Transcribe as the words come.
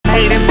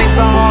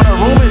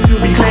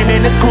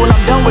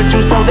with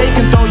you so they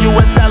can throw you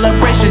a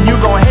celebration. You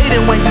gon' hate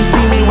it when you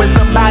see me with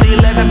somebody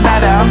living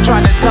better. I'm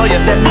trying to tell you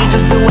that me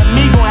just doing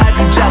me gon' have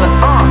you jealous.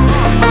 I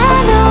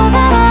know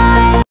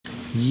that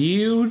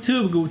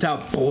YouTube, go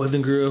top boys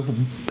and girls,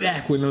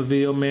 back with another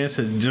video, man.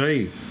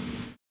 Today,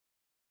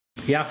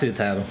 y'all see the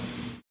title.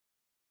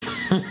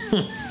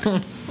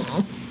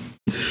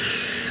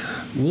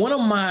 One of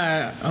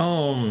my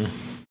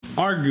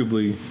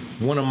arguably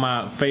one of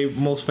my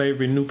most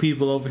favorite new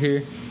people over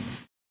here.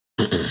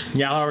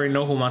 Y'all already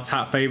know who my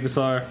top favorites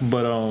are,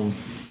 but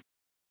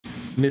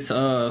Miss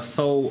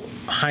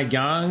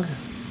Hyang,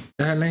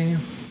 her name.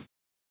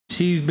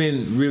 She's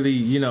been really,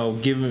 you know,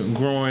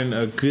 growing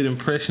a good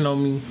impression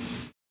on me.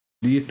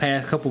 These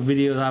past couple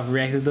videos I've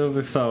reacted to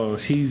her, so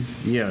she's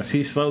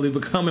slowly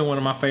becoming one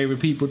of my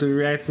favorite people to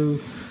react to.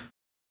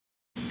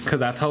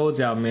 Cause I told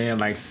y'all, man,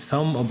 like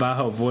something about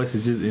her voice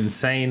is just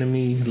insane to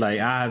me. Like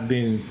I've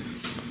been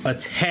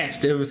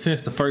attached ever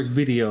since the first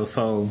video,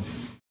 so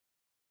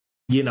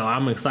you know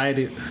I'm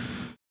excited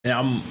and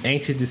I'm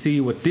anxious to see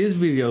what this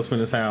video is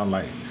gonna sound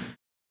like.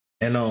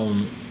 And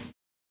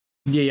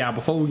yeah, y'all,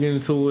 before we get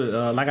into it,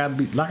 like I'm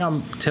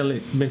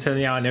been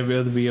telling y'all in every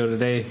other video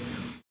today,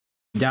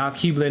 y'all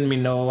keep letting me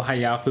know how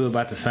y'all feel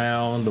about the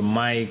sound, the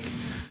mic,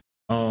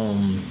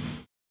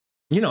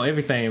 you know,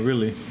 everything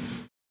really.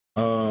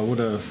 What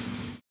else?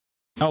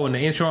 Oh, and the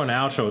intro and the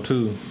outro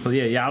too. So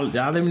yeah,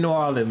 y'all let me know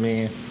all that,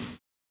 man.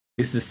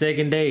 It's the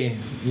second day,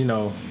 you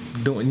know,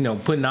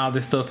 putting all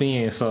this stuff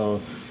in.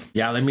 So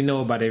y'all let me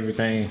know about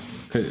everything,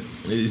 cause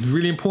it's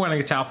really important to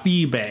get y'all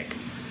feedback.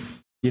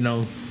 You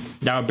know,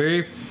 y'all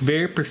very,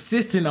 very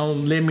persistent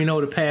on letting me know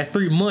the past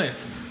 3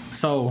 months.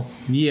 So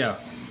yeah.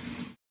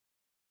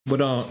 But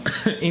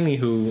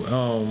anywho,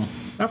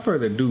 without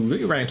further ado,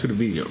 let's get right into the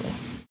video.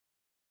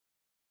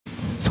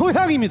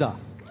 소향입니다.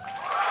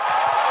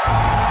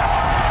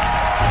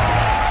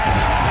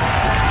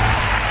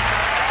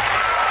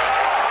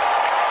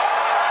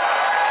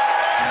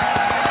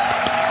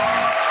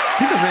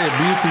 She's a very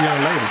beautiful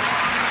young lady.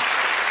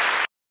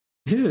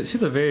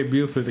 She's a very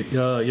beautiful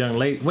young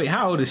lady. Wait,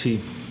 how old is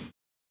she?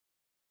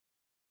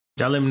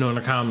 Y'all let me know in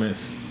the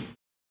comments.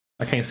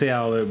 I can't say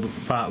all that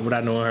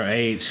without knowing her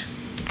age.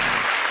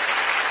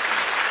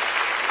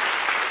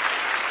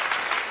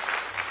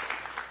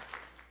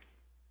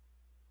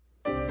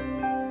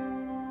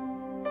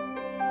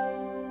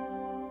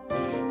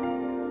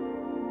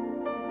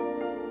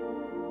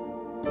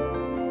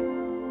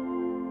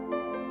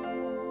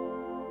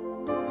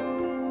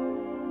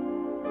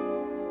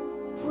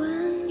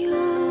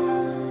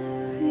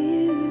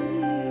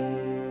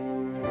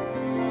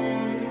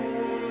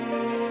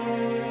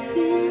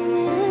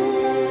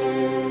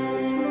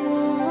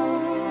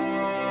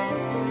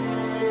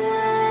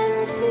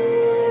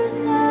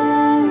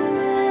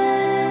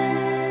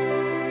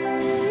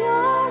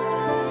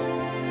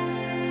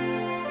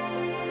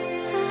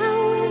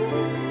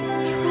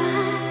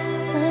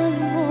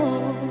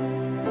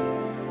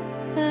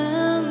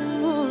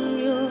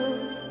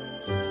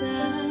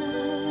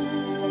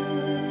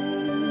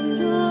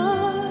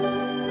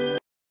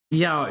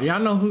 Y'all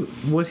know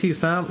what she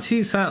sound?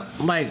 She sound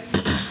like,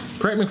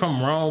 correct me if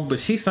I'm wrong, but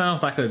she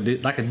sounds like a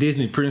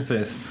Disney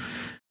princess.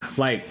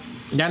 Like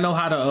y'all know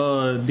how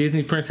the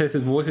Disney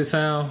princesses' voices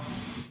sound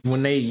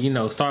when they, you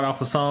know, start off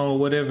a song or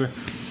whatever.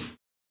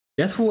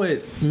 That's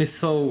what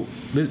Miss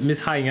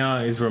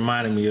Hyang is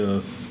reminding me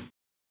of.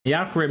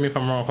 Y'all correct me if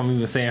I'm wrong, if I'm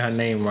even saying her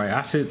name right.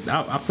 I feel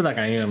like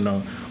I am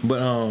though.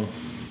 But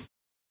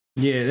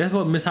yeah, that's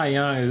what Miss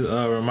Hyang is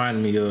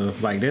reminding me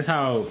of. Like that's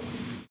how.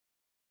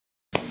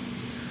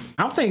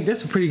 I think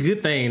that's a pretty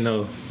good thing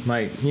though,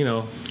 like, you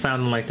know,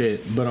 sounding like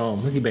that. But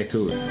let's get back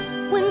to it.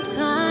 When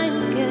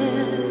times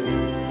get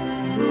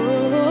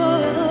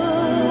rough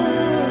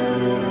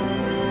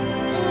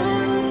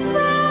and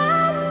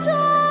friends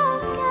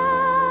just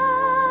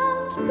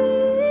can't be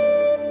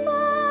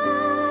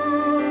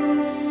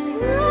found,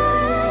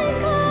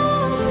 like a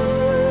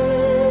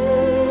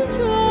root of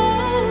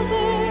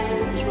troubled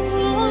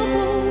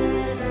water,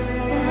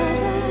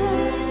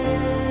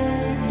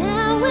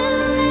 and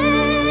will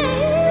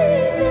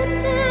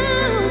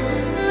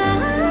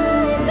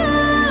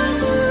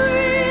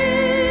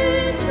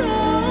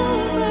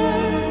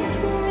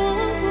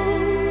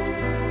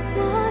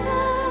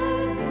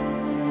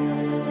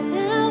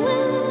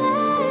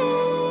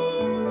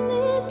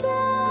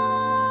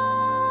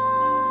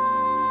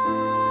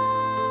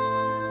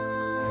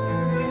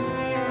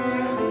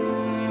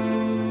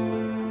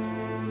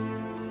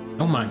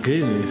oh my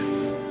goodness.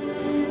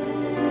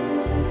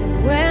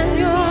 when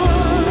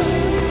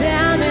you're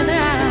down and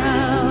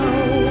out,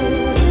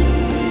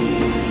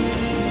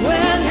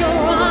 when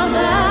you're on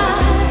the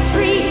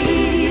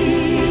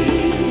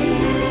street,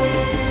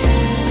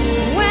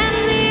 when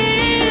the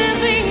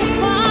evening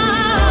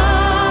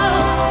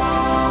falls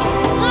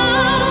so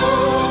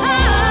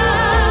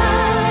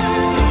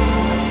hard,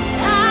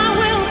 I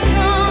will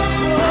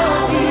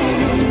comfort you.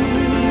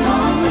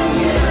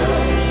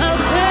 I'll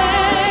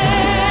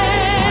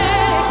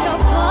take your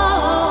part.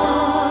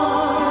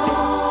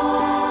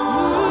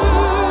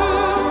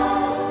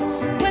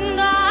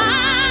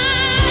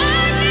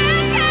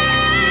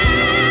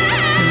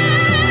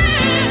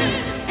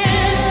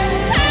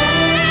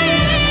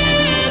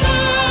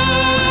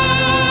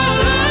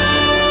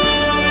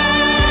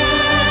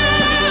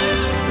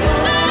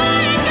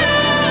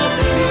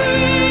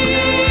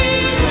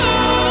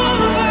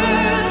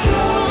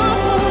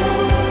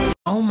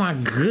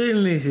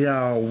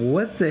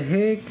 the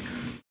heck?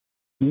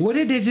 Where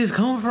did that just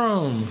come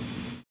from?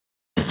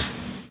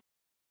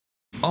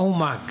 Oh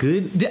my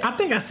goodness. I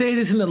think I said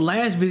this in the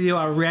last video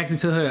I reacted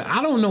to her.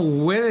 I don't know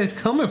where that's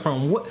coming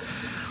from. What?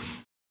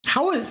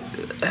 How is...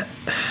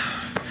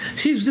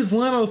 she's just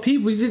one of those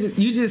people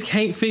you just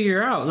can't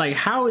figure out. Like,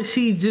 how is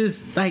she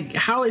just... Like,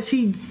 how is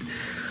she...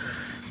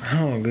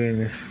 Oh my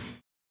goodness.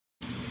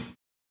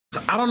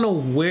 So I don't know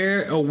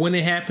where or when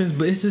it happens,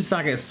 but it's just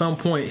like at some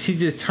point she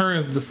just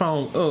turns the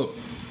song up.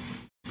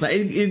 Like,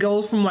 it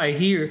goes from like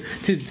here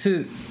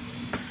to...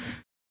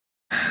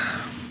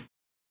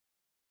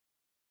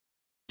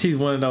 She's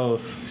one of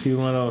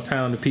those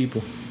talented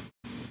people.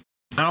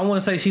 I don't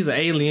want to say she's an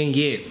alien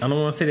yet. I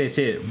don't want to say that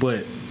yet,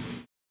 but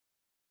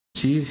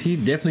he's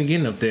definitely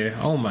getting up there.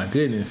 Oh my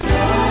goodness.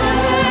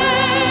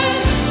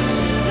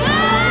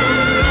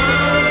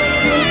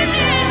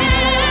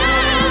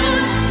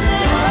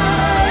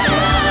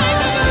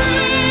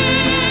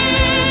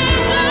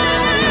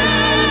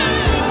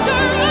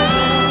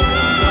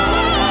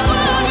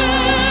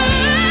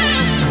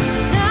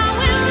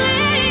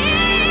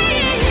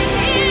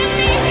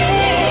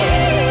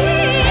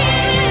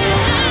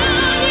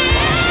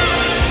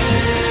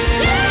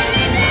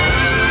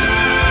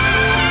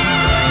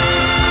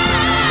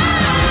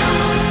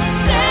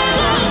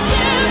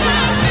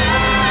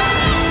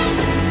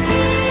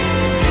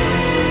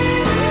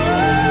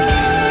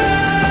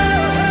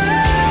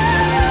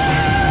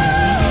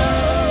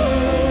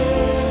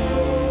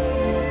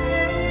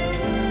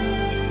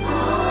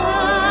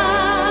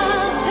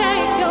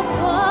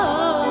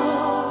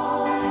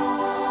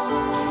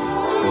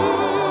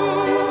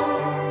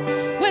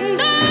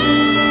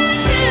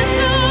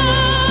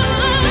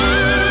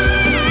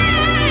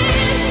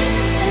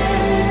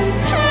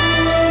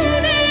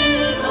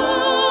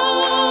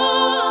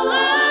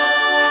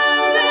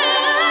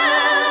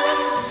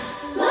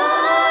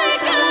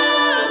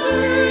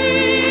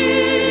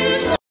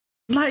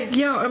 Like,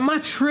 yo, am I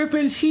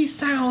tripping? She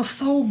sounds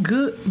so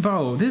good,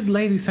 bro. This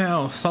lady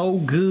sounds so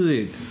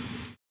good.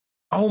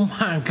 Oh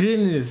my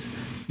goodness.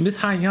 Miss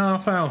Hyang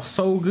sounds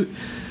so good.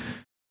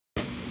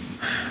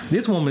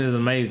 This woman is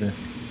amazing.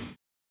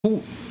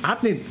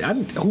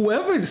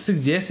 Whoever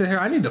suggested her,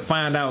 I need to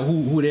find out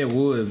who that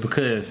was,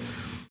 because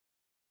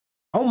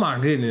oh my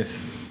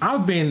goodness.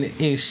 I've been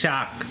in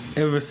shock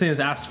ever since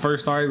I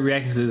first started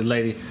reacting to this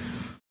lady.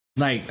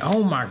 Like,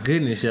 oh my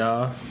goodness,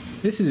 y'all.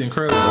 This is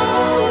incredible.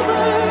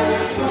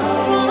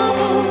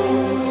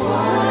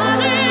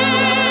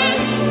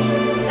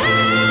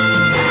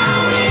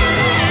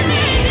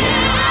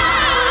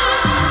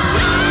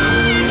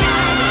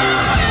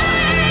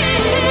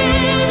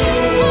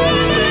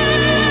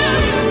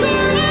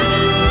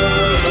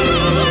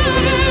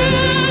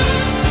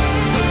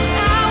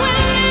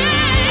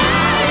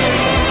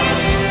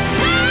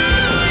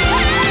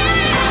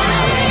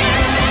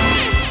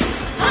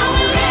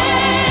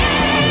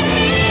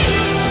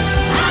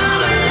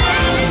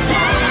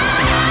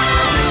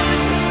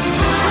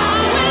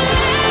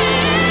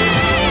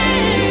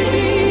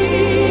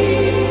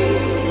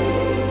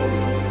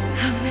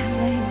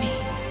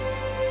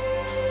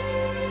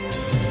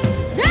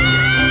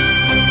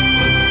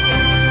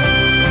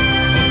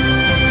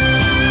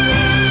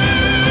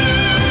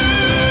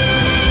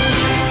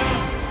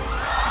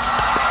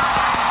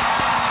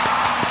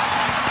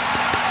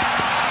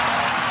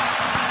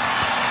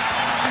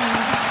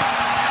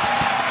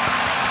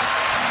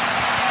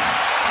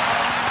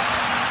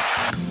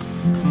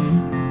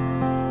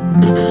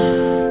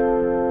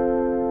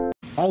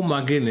 Oh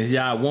my goodness,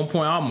 y'all. At one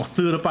point, I almost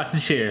stood up out the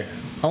chair.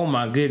 Oh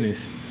my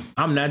goodness.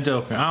 I'm not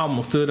joking. I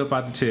almost stood up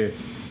out the chair.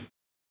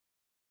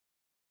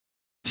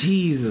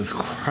 Jesus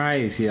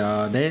Christ,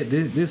 y'all.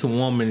 This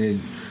woman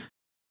is...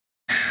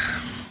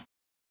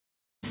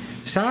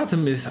 Shout out to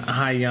Miss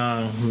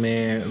Hyang,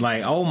 man.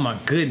 Like, oh my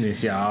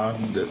goodness, y'all.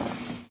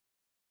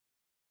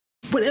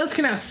 What else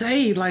can I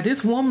say? Like,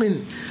 this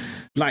woman...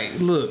 Like,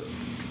 look.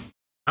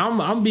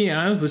 I'm being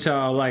honest with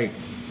y'all. Like,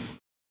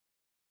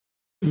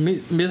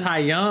 Miss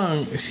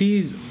Hyang,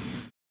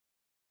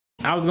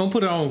 I was gonna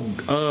put her on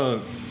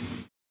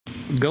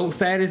GOAT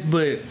status,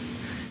 but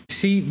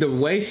the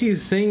way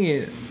she's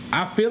singing,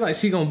 I feel like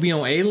she's gonna be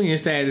on alien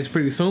status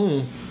pretty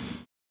soon.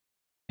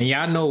 And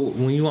y'all know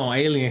when you on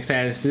alien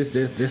status,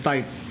 this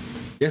like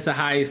that's the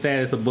highest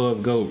status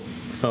above GOAT.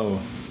 So,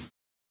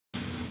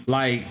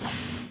 like,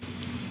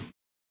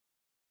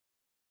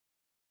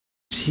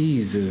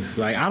 Jesus,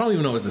 like, I don't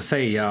even know what to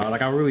say, y'all.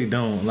 Like, I really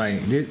don't.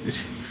 Like,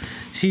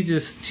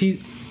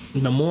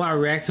 the more I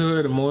react to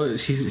her, the more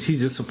she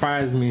just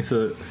surprised me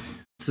to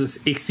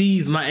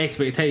exceeds my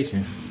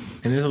expectations.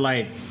 And it's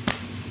like,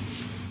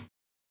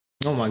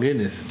 oh my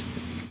goodness.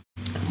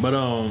 But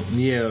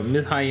yeah,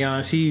 Miss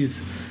Hyang,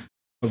 she's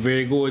a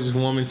very gorgeous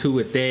woman too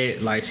at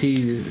that. Like,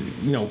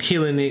 she's, you know,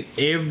 killing it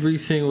every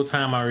single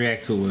time I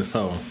react to her.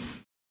 So,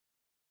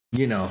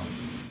 you know,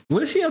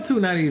 what is she up to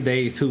now these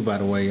days too, by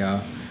the way,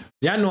 y'all?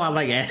 Y'all know I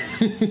like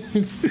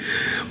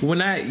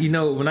when I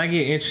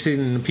get interested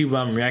in the people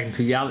I'm reacting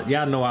to.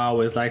 Y'all know I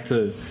always like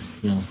to,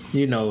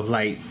 you know,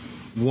 like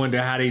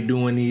wonder how they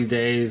doing these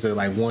days, or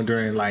like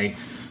wondering like,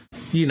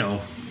 you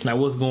know, like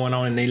what's going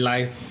on in their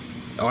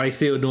life. Are they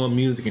still doing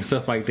music and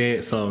stuff like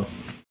that? So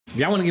if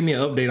y'all want to give me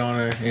an update on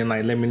her and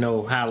like let me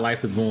know how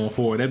life is going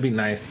forward, that'd be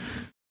nice.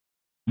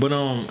 But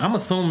I'm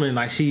assuming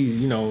like she's,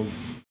 you know,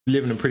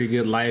 living a pretty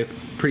good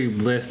life, pretty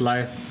blessed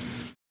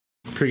life,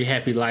 pretty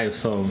happy life.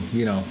 So,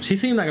 you know, she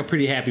seemed like a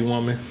pretty happy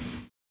woman.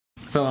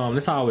 So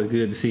that's always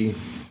good to see.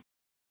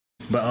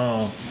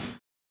 But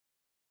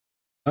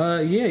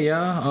yeah,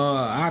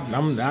 y'all.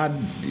 I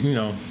you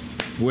know,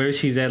 where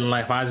she's at in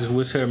life, I just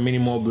wish her many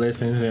more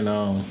blessings, and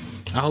I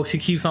hope she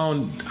keeps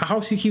on. I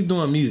hope she keeps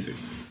doing music.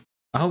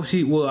 I hope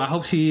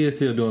she is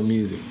still doing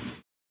music.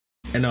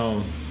 And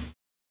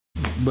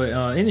but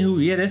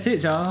anywho, yeah, that's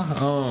it,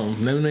 y'all.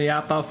 Let me know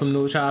y'all thoughts. Let me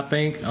know what y'all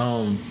think.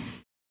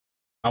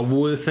 I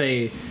would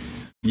say,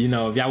 you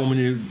know, if y'all want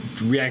me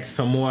to react to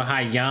some more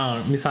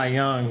Miss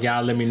Hyang,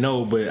 y'all let me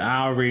know. But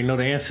I already know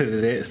the answer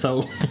to that,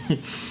 so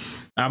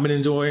I've been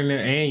enjoying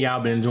it, and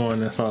y'all been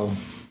enjoying it. So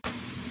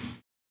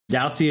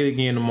y'all see it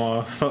again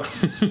tomorrow. So,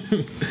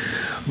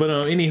 but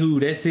anywho,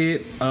 that's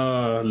it.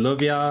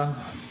 Love y'all,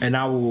 and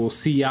I will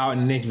see y'all in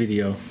the next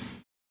video.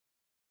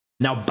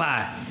 Now,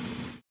 bye.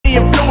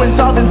 Influence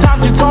all the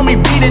times you told me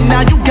beat it.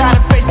 Now you gotta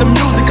face the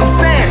music I'm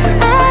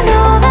saying.